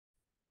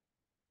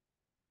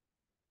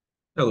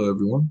Hello,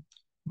 everyone.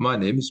 My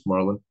name is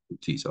Marlon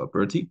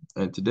Ortiz-Alberti,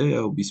 and today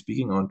I will be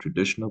speaking on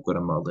traditional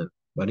Guatemalan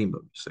marimba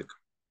music.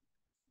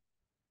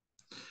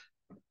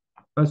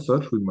 As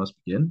such, we must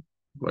begin,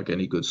 like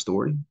any good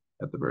story,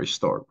 at the very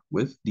start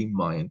with the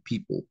Mayan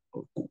people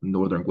of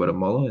northern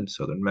Guatemala and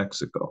southern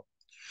Mexico.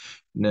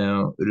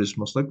 Now, it is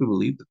most likely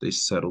believed that they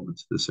settled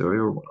into this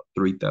area around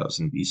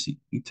 3000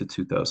 BCE to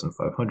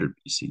 2500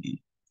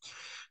 BCE,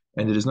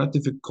 and it is not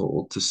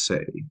difficult to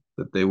say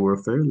that they were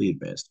a fairly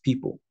advanced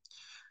people.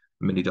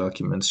 Many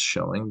documents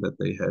showing that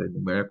they had a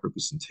numeric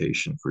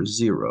representation for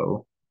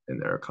zero in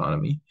their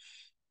economy.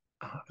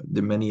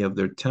 Many of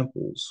their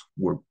temples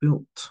were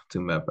built to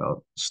map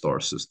out star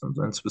systems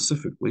and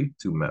specifically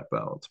to map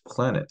out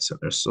planets in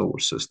their solar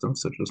system,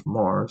 such as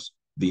Mars,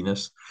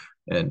 Venus,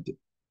 and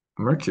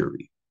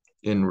Mercury,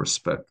 in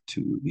respect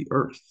to the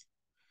Earth.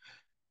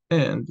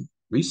 And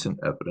recent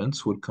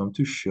evidence would come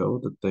to show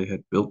that they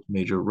had built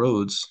major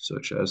roads,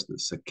 such as the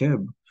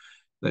Sekeb,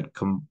 that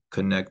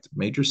connect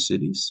major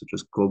cities such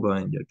as Coba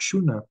and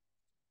Yachuna,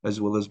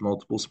 as well as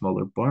multiple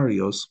smaller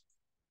barrios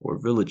or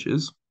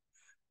villages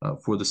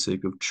for the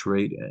sake of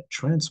trade and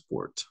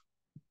transport.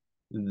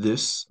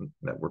 This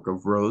network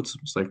of roads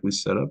was likely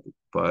set up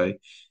by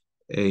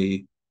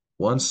a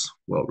once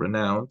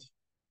well-renowned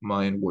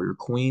Mayan warrior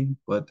queen,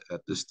 but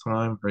at this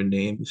time her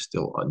name is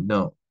still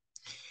unknown.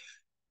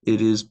 It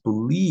is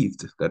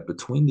believed that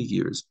between the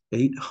years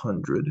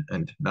 800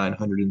 and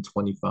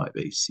 925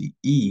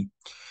 ACE,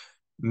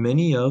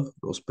 many of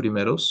los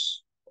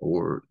primeros,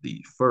 or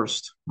the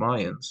first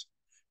Mayans,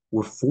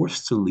 were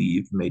forced to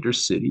leave major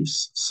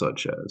cities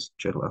such as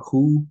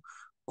Xelajú,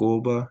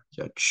 Coba,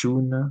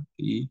 Yachuna,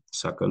 and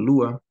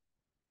Sacalua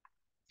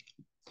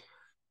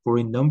for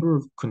a number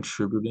of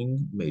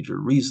contributing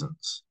major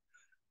reasons.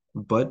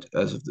 But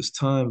as of this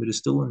time, it is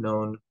still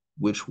unknown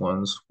which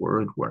ones were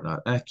and were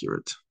not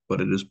accurate.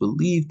 But it is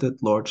believed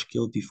that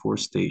large-scale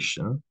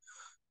deforestation,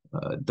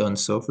 done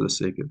so for the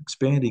sake of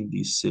expanding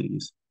these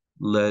cities,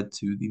 led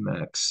to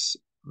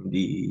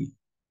the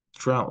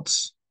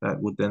droughts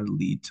that would then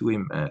lead to a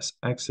mass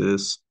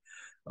exodus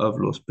of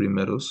los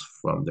primeros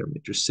from their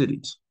major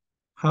cities.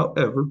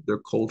 However, their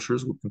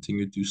cultures would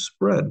continue to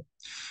spread,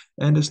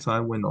 and as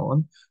time went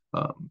on,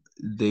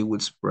 they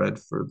would spread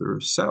further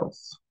south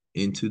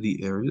into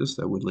the areas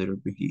that would later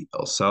be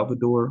El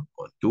Salvador,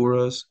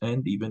 Honduras,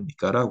 and even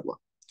Nicaragua.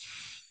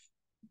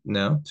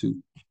 Now,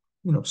 to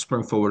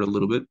spring forward a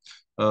little bit,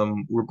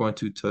 we're going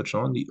to touch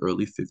on the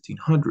early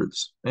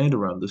 1500s. And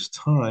around this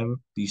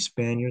time, the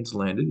Spaniards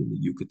landed in the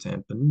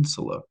Yucatan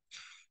Peninsula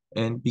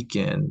and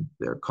began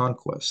their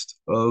conquest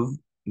of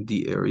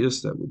the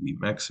areas that would be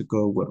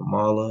Mexico,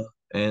 Guatemala,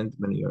 and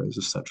many areas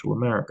of Central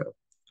America.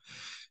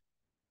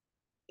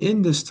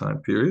 In this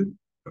time period,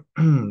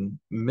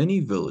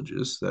 many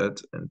villages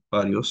that and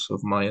barrios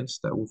of Mayans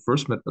that were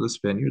first met by the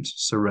Spaniards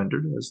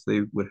surrendered as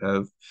they would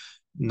have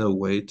no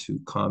way to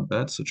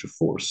combat such a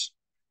force.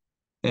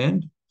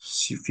 And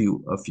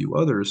a few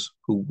others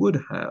who would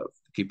have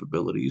the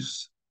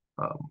capabilities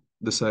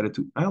decided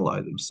to ally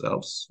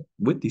themselves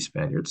with the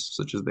Spaniards,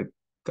 such as the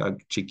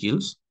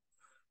Caciquils,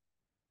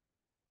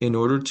 in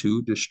order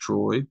to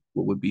destroy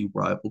what would be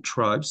rival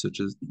tribes such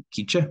as the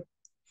Quiche.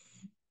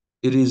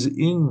 It is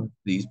in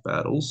these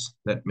battles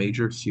that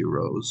major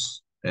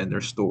heroes and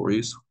their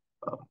stories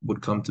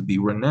would come to be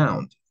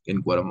renowned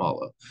in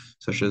Guatemala,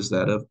 such as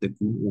that of the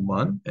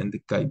Uman and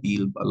the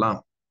Caibil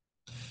Balam.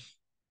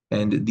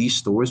 And these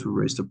stories were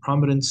raised to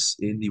prominence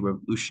in the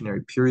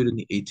revolutionary period in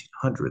the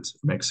 1800s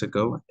of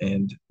Mexico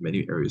and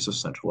many areas of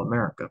Central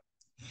America,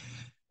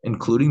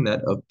 including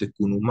that of the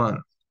Cunuman,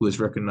 who is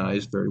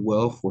recognized very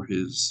well for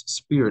his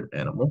spirit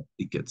animal,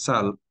 the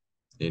Quetzal,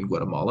 in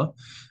Guatemala,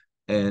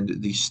 and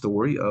the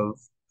story of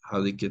how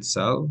the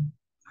Quetzal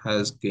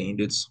has gained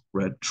its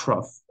red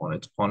trough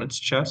on its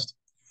chest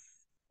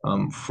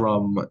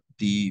from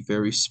the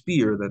very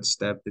spear that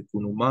stabbed the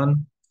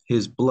Cunuman.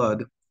 His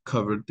blood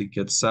covered the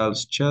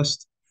Quetzal's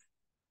chest,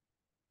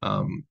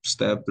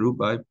 stabbed through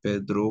by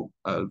Pedro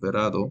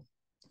Alvarado.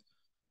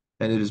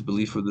 And it is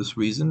believed for this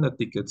reason that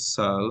the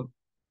Quetzal,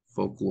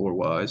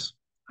 folklore-wise,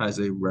 has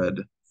a red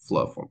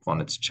fluff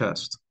upon its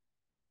chest.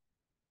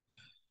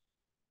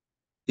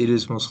 It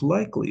is most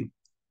likely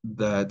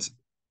that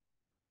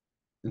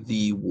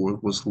the war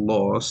was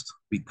lost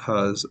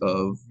because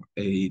of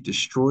a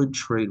destroyed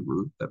trade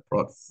route that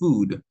brought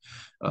food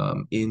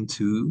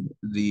into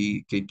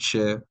the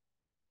Queche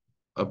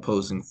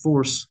opposing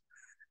force,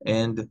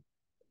 and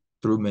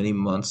through many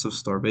months of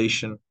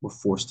starvation, were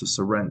forced to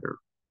surrender.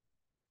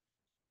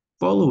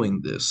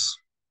 Following this,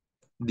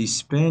 the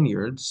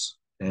Spaniards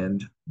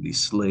and the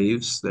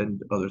slaves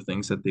and other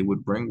things that they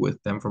would bring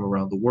with them from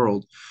around the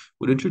world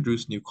would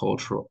introduce new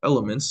cultural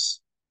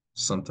elements,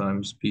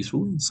 sometimes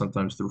peacefully,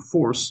 sometimes through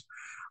force,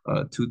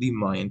 to the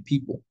Mayan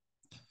people.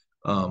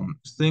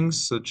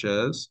 Things such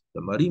as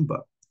the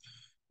marimba.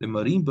 The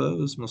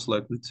marimba is most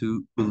likely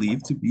to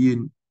believed to be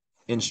an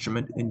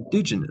instrument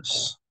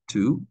indigenous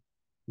to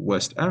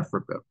West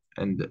Africa,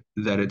 and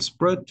that it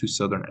spread to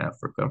Southern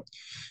Africa.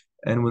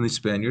 And when the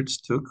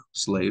Spaniards took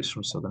slaves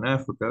from Southern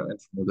Africa and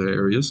from other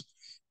areas,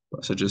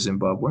 such as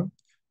Zimbabwe.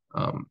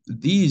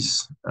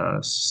 These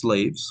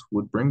slaves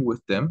would bring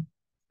with them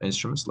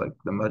instruments like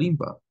the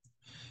marimba.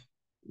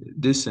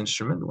 This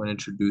instrument, when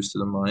introduced to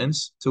the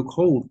Mayans, took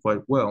hold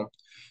quite well,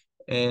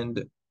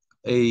 and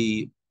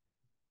a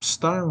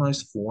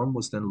stylized form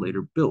was then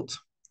later built,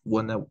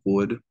 one that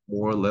would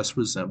more or less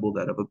resemble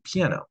that of a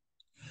piano,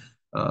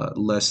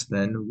 less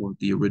than what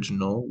the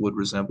original would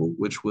resemble,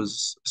 which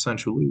was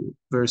essentially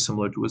very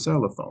similar to a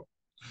xylophone.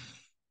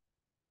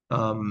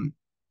 Um,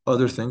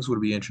 Other things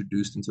would be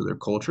introduced into their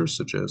culture,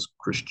 such as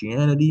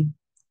Christianity,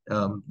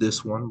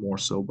 this one more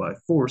so by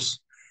force.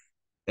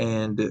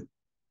 And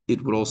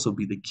it would also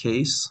be the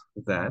case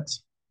that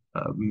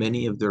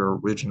many of their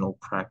original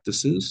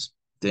practices,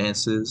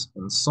 dances,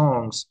 and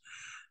songs,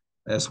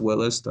 as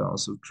well as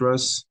styles of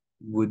dress,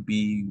 would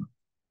be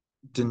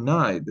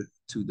denied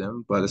to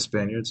them by the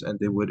Spaniards, and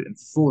they would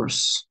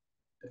enforce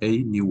a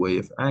new way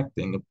of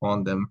acting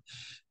upon them,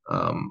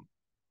 um,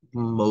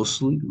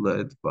 mostly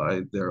led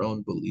by their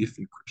own belief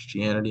in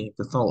Christianity and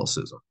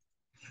Catholicism,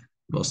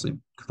 mostly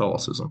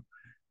Catholicism.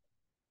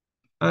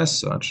 As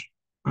such,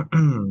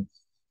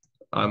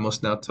 I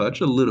must now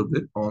touch a little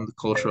bit on the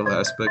cultural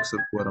aspects of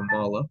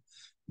Guatemala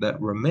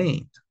that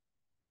remained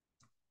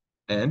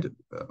and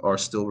are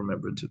still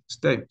remembered to this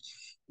day.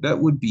 That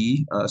would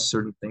be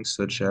certain things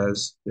such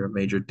as their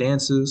major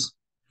dances.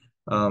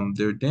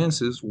 Their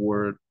dances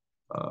were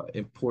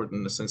important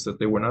in the sense that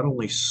they were not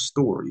only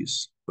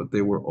stories, but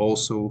they were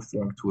also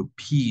formed to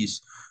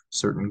appease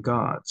certain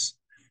gods.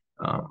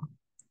 Um,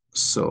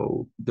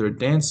 so their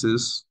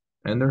dances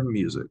and their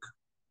music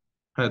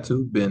had to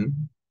have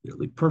been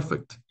really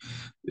perfect.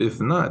 If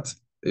not,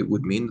 it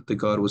would mean that the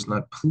god was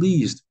not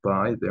pleased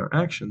by their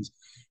actions,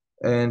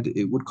 and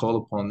it would call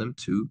upon them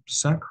to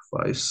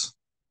sacrifice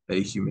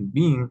a human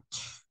being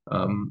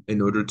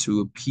in order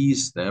to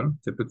appease them,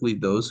 typically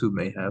those who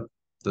may have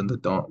done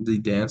the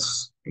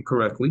dance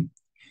incorrectly,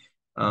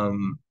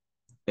 um,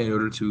 in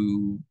order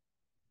to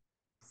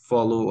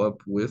follow up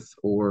with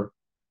or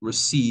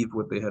receive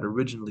what they had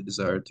originally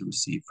desired to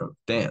receive from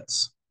the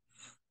dance.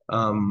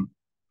 Um,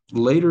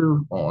 Later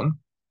on,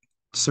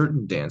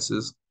 certain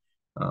dances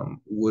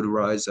would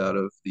rise out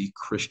of the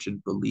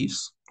Christian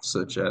beliefs,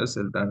 such as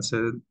el dance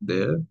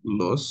de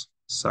los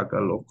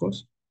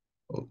sacalocos,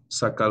 or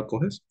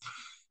sacalcojes,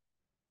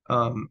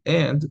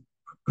 and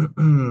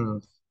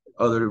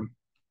other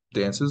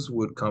dances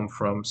would come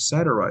from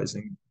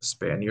satirizing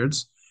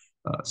Spaniards,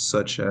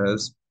 such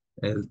as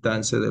el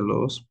dance de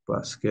los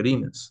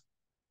pasquerines.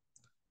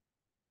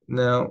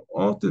 Now,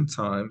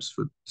 oftentimes,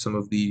 for some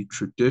of the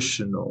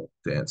traditional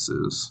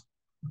dances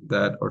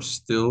that are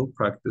still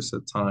practiced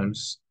at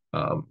times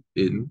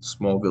in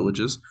small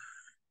villages,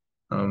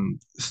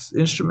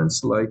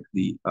 instruments like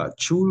the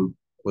chul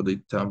or the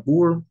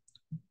tambor,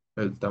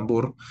 el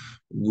tambor,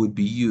 would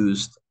be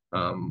used.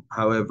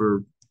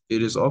 However,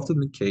 it is often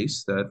the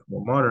case that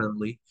more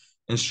modernly,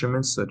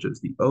 instruments such as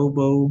the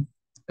oboe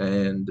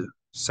and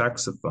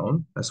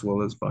saxophone, as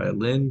well as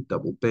violin,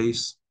 double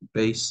bass,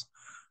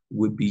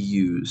 would be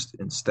used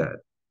instead.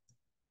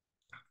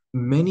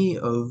 Many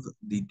of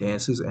the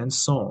dances and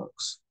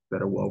songs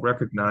that are well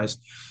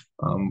recognized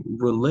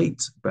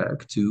relate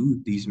back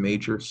to these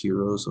major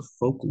heroes of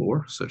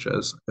folklore, such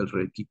as El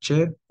Rey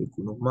Quiché, the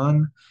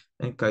Kunuman,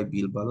 and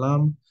Kaibil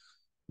Balam,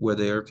 where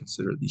they are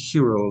considered the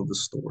hero of the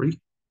story.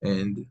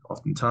 And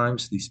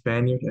oftentimes, the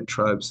Spaniard and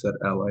tribes that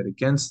allied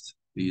against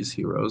these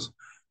heroes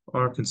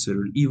are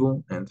considered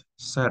evil and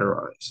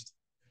satirized.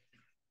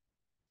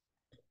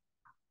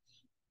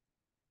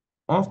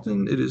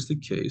 Often it is the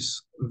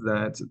case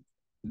that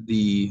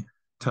the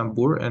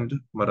tambor and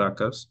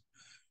maracas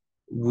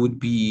would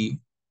be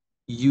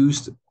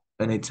used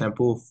in a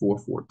tempo of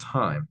 4/4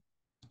 time.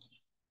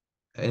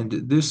 And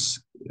this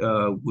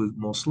would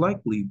most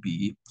likely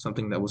be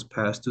something that was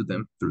passed to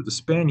them through the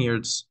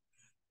Spaniards,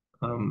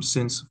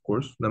 since, of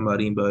course, the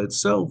marimba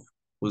itself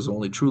was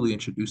only truly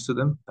introduced to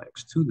them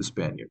thanks to the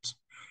Spaniards.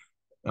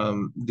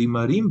 The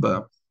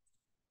marimba,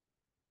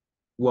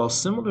 while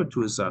similar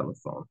to a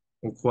xylophone,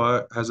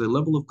 has a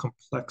level of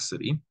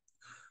complexity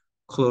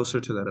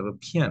closer to that of a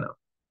piano.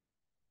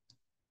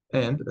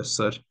 And as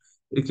such,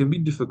 it can be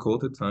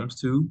difficult at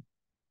times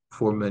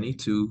for many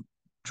to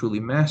truly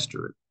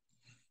master it.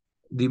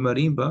 The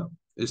marimba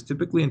is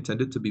typically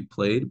intended to be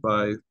played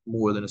by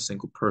more than a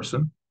single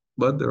person,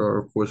 but there are,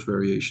 of course,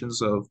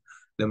 variations of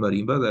the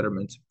marimba that are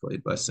meant to be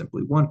played by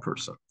simply one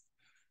person.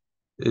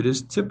 It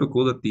is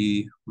typical that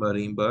the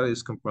marimba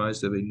is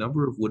comprised of a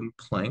number of wooden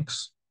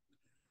planks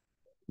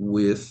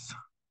with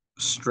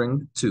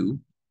stringed to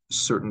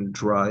certain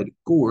dried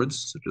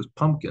gourds, such as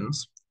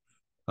pumpkins,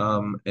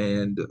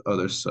 and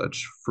other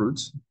such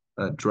fruits,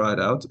 dried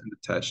out and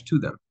attached to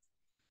them.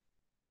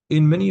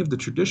 In many of the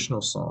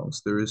traditional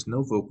songs, there is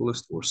no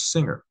vocalist or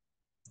singer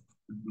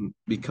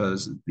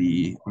because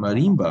the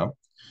marimba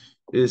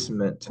is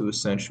meant to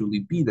essentially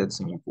be that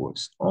singing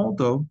voice.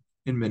 Although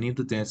in many of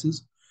the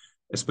dances,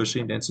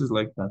 especially in dances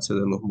like Danza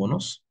de los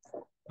Monos,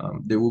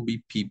 there will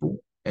be people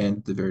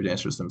and the very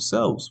dancers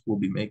themselves will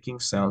be making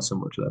sounds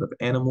similar to that of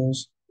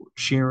animals, or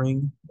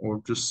cheering,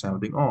 or just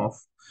sounding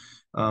off.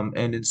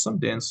 And in some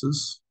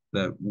dances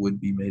that would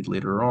be made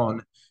later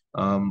on,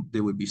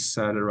 they would be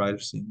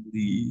satirizing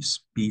the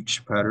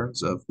speech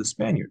patterns of the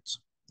Spaniards.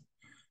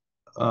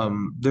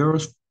 There are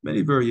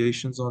many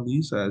variations on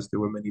these, as there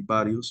were many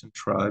barrios and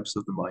tribes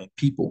of the Mayan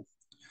people.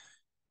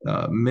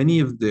 Many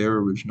of their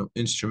original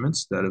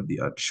instruments, that of the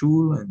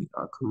achul and the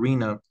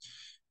ocarina,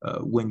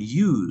 when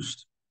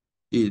used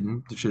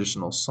in the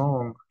traditional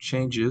song,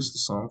 changes the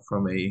song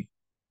from a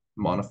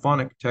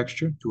monophonic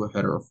texture to a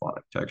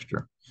heterophonic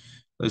texture.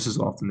 This is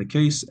often the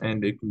case,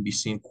 and it can be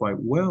seen quite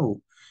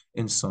well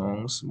in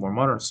songs, more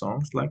modern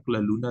songs, like La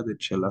Luna de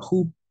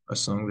Chelahu, a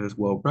song that is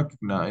well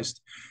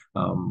recognized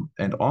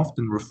and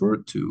often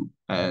referred to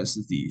as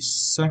the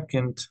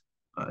second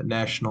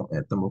national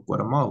anthem of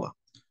Guatemala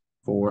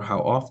for how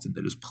often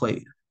it is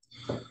played.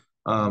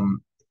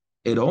 Um,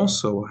 it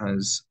also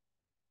has,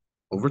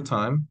 over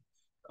time,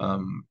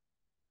 um,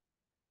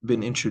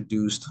 been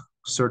introduced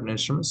certain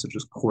instruments such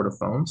as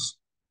chordophones,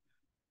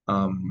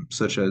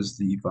 such as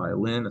the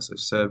violin, as I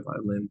said,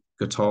 violin,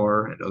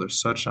 guitar, and other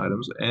such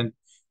items, and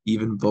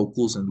even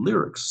vocals and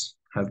lyrics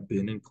have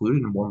been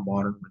included in more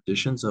modern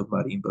renditions of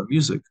marimba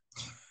music.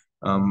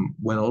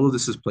 When all of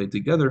this is played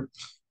together,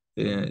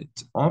 it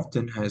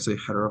often has a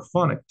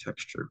heterophonic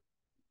texture.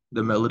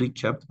 The melody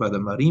kept by the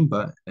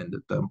marimba and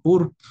the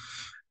tambur,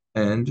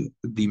 and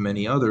the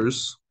many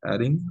others,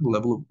 adding a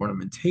level of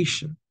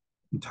ornamentation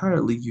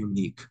entirely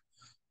unique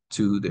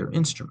to their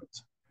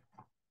instrument.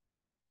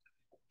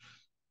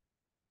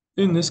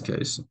 In this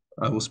case,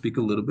 I will speak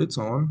a little bit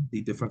on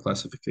the different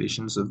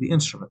classifications of the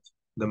instrument.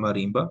 The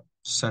marimba,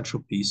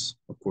 central piece,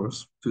 of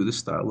course, to the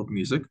style of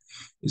music,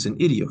 is an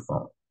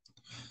idiophone.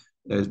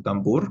 El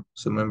tambor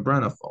is a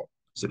membranophone,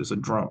 so it is a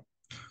drum.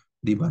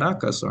 The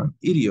maracas are an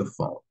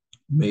idiophone,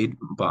 made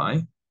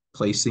by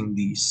placing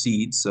the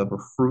seeds of a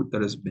fruit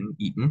that has been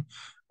eaten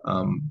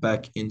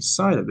back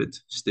inside of it,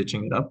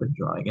 stitching it up and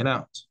drying it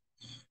out.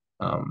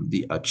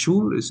 The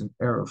achul is an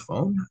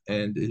aerophone,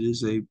 and it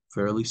is a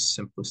fairly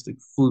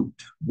simplistic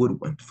flute,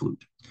 woodwind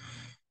flute.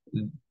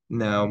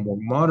 Now, more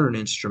modern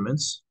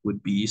instruments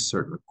would be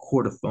certain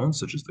chordophones,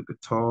 such as the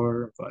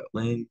guitar,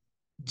 violin,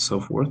 and so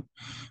forth,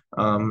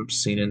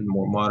 seen in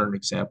more modern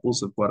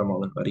examples of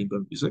Guatemalan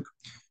marimba music.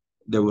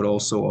 There would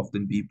also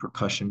often be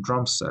percussion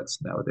drum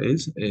sets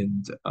nowadays,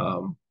 and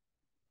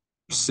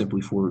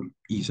simply for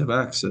ease of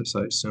access,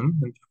 I assume,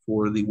 and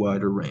for the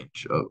wider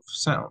range of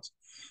sounds.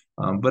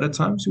 But at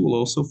times you will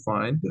also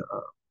find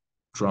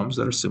drums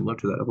that are similar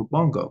to that of a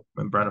bongo,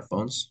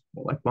 membranophones,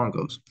 more like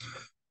bongos.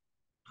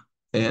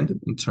 And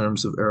in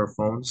terms of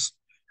aerophones,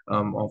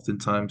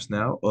 oftentimes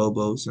now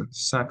oboes and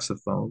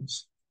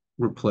saxophones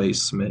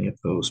replace many of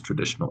those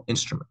traditional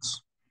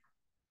instruments.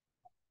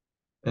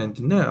 And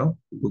now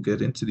we'll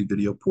get into the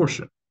video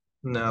portion.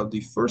 Now,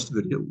 the first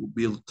video will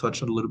be able to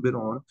touch on a little bit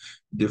on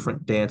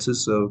different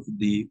dances of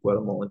the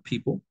Guatemalan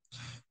people.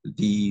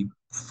 The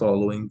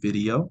following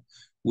video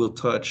will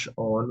touch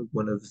on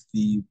one of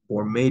the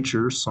more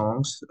major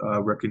songs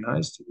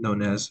recognized,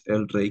 known as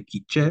El Rey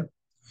Quiche.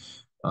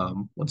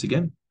 Once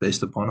again,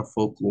 based upon a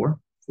folklore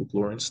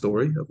and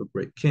story of a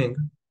great king,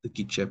 the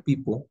Quiche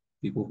people,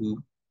 people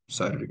who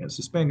sided against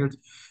the Spaniards.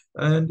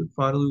 And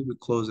finally, we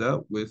close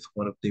out with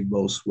one of the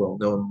most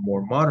well-known,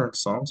 more modern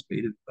songs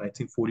made in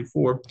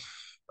 1944,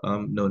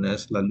 known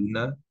as La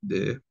Luna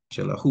de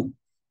Chelahu,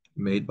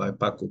 made by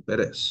Paco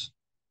Perez.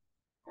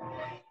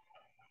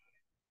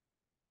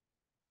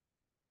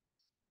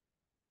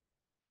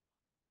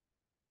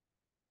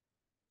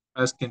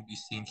 As can be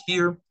seen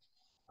here,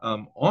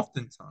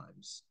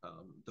 oftentimes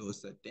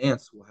those that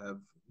dance will have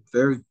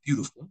very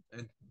beautiful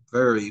and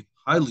very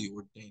highly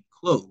ordained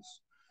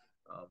clothes.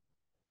 Um,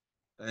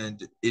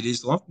 and it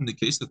is often the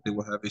case that they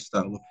will have a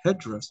style of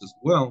headdress as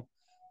well.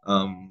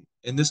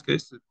 In this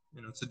case,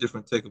 it's a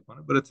different take upon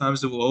it, but at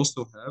times they will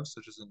also have,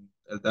 such as in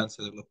El Dance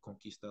de los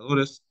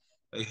Conquistadores,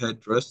 a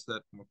headdress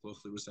that more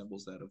closely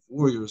resembles that of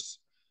warriors,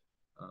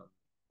 um,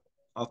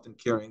 often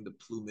carrying the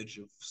plumage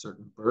of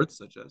certain birds,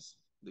 such as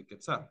the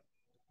quetzal.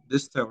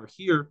 This tower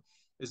here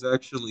is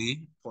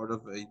actually part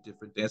of a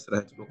different dance that I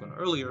had spoken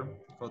earlier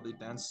called the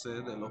Dance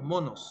de los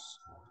Monos.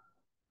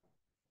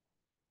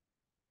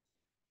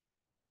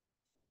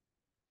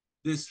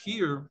 This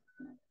here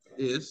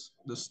is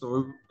the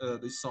story,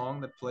 the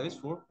song that plays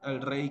for El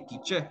Rey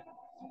Quiche,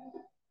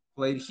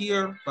 played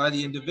here by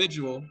the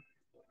individual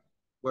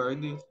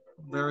wearing the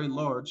very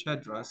large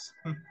headdress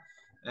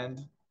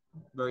and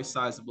very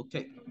sizable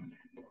cape.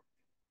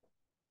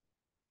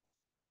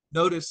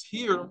 Notice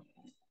here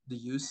the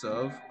use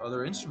of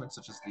other instruments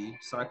such as the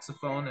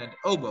saxophone and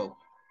oboe.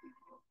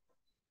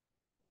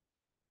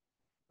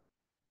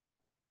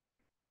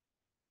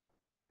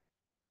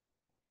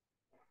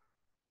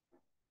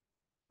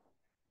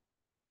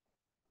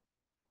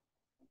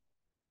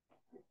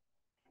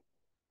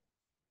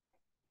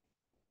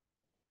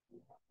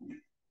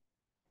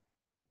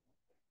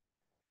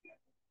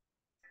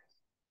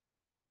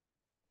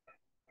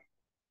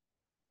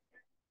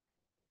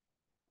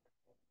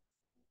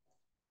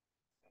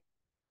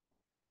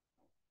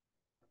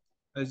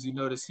 As you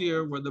notice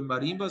here, where the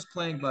marimba is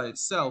playing by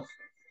itself,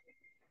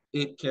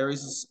 it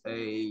carries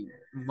a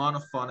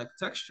monophonic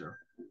texture.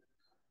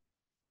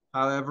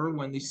 However,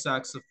 when the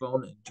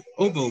saxophone and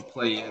oboe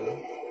play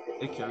in,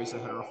 it carries a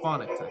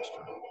heterophonic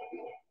texture.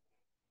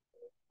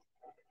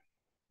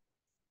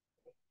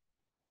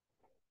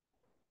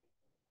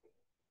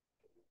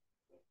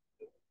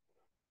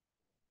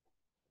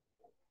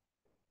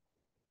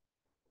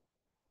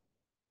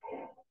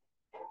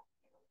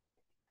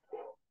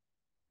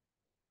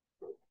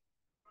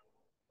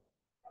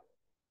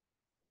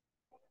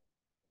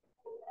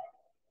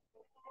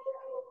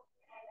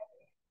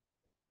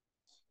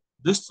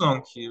 This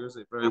song here is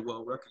a very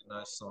well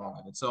recognized song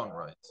in its own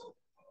right.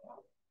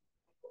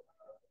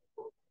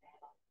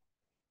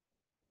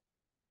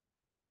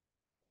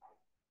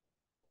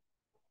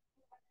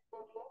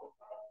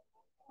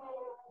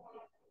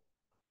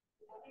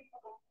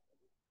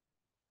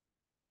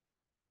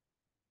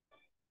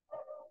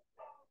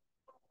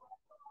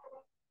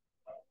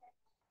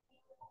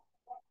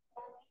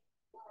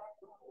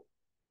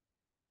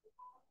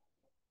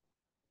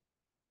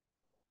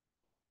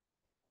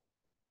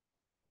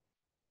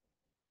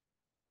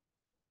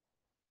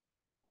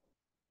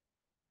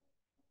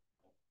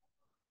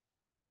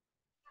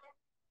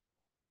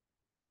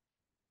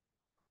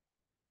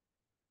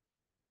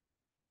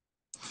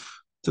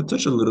 To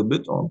touch a little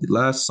bit on the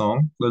last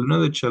song, La Luna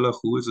de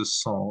Chelahu is a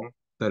song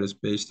that is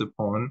based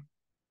upon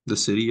the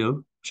city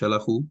of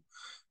Chelahu.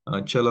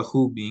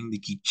 Chelahu being the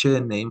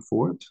Quiche name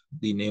for it.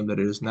 The name that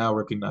it is now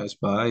recognized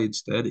by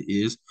instead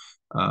is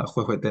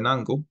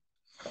Huehuetenango.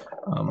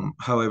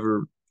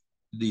 However,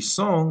 the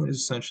song is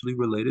essentially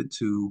related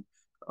to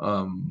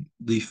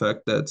the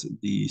fact that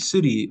the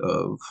city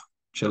of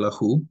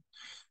Chelahu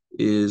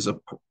is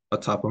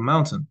atop a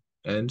mountain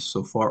and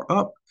so far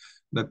up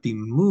that the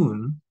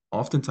moon,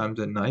 oftentimes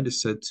at night,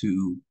 is said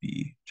to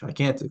be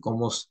gigantic,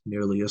 almost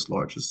nearly as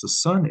large as the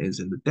sun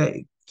is in the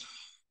day.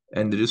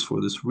 And it is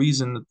for this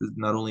reason that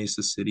not only is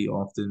the city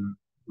often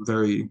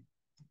very,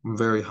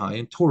 very high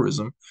in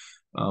tourism,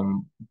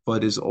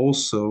 but is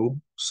also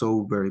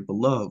so very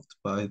beloved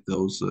by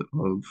those of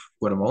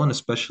Guatemala, and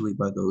especially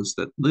by those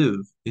that live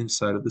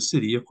inside of the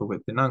city of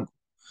Huehuetenango.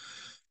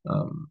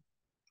 Um,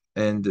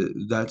 and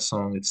that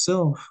song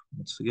itself,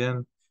 once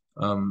again,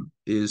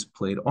 is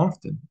played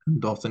often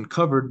and often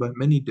covered by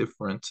many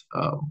different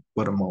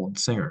Guatemalan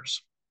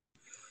singers.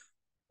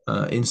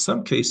 In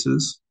some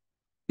cases,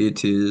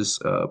 it is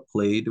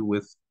played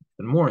with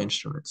more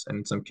instruments, and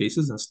in some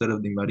cases, instead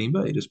of the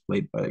marimba, it is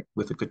played by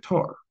with a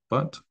guitar.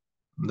 But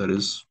that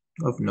is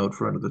of note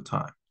for another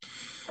time.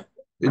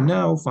 And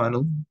now,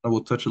 finally, I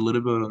will touch a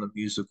little bit on the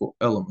musical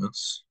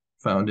elements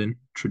found in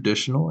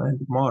traditional and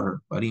modern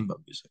marimba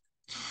music.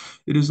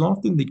 It is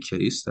often the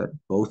case that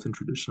both in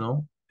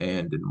traditional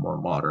and in more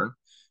modern,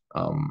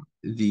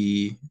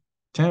 the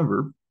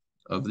timbre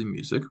of the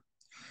music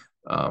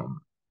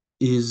um,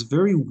 is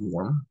very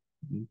warm,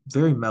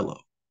 very mellow,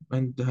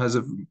 and has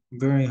a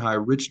very high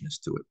richness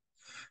to it.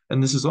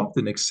 And this is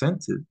often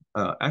accented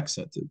uh,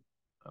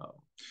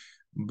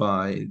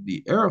 by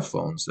the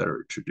aerophones that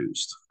are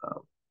introduced,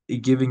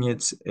 giving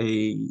it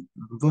a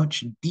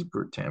much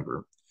deeper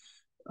timbre.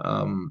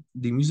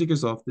 The music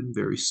is often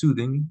very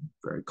soothing,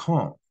 very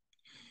calm.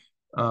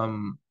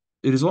 Um,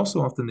 it is also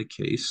often the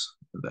case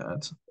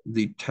that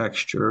the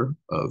texture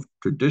of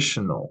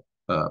traditional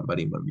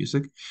marimba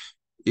music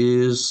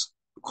is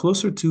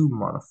closer to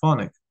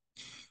monophonic.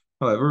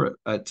 However,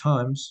 at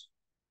times,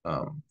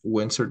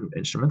 when certain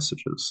instruments,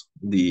 such as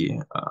the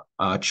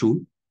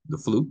achul, the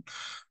flute,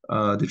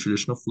 the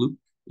traditional flute,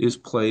 is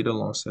played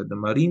alongside the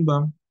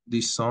marimba, the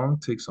song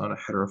takes on a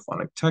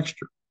heterophonic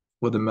texture,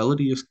 where the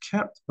melody is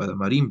kept by the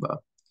marimba,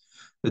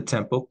 the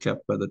tempo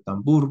kept by the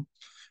tambur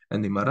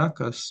and the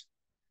maracas,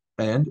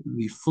 and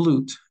the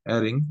flute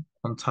adding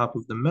on top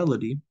of the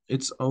melody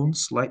its own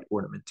slight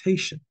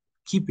ornamentation,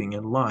 keeping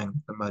in line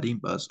with the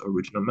marimba's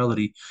original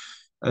melody,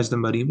 as the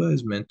marimba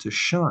is meant to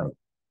shine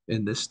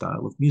in this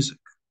style of music,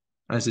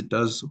 as it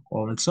does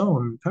on its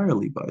own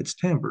entirely by its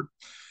timbre.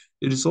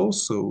 It is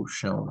also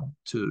shown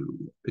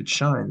to, it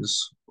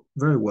shines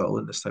very well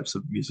in this types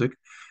of music,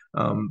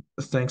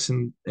 thanks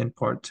in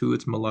part to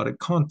its melodic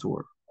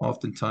contour,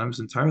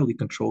 oftentimes entirely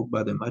controlled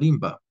by the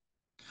marimba.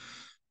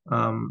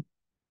 Um,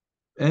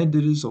 and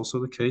it is also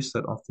the case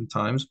that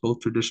oftentimes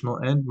both traditional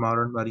and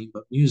modern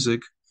marimba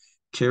music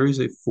carries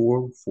a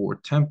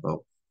 4/4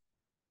 tempo.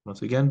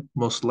 Once again,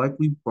 most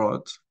likely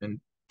brought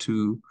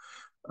into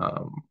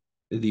um,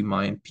 the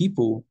Mayan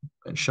people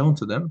and shown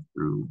to them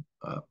through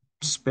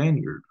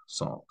Spaniard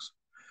songs.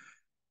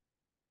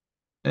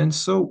 And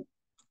so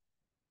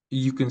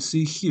you can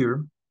see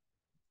here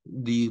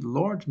the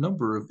large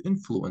number of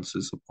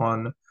influences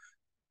upon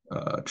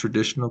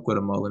traditional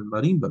Guatemalan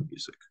marimba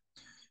music.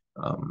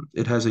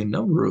 It has a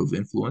number of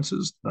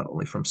influences, not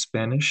only from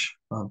Spanish,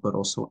 but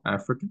also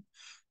African.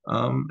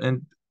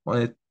 And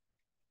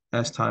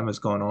as time has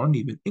gone on,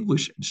 even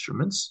English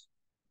instruments.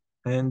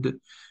 And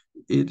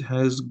it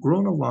has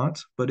grown a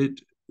lot, but it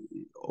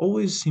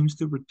always seems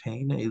to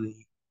retain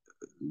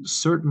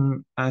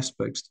certain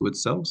aspects to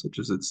itself, such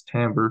as its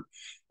timbre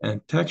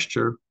and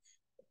texture,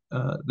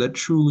 that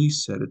truly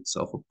set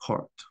itself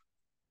apart.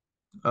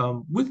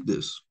 With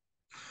this,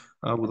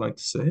 I would like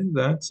to say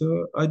that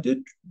I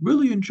did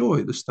really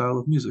enjoy the style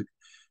of music.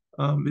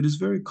 It is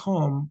very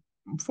calm,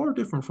 far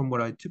different from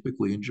what I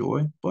typically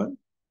enjoy, but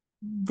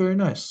very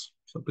nice.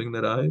 Something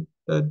that I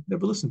had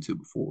never listened to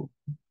before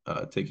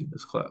taking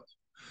this class.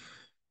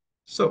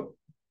 So,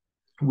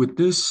 with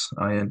this,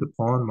 I end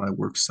upon my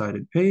works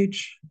cited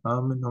page,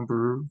 a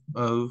number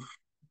of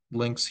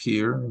links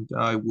here, and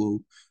I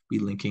will be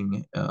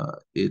linking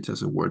it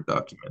as a Word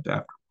document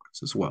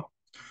afterwards as well.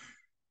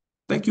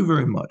 Thank you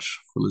very much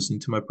for listening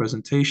to my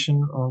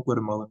presentation on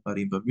Guatemalan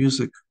marimba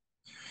music,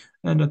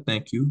 and I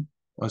thank you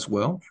as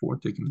well for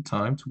taking the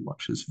time to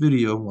watch this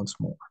video once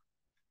more.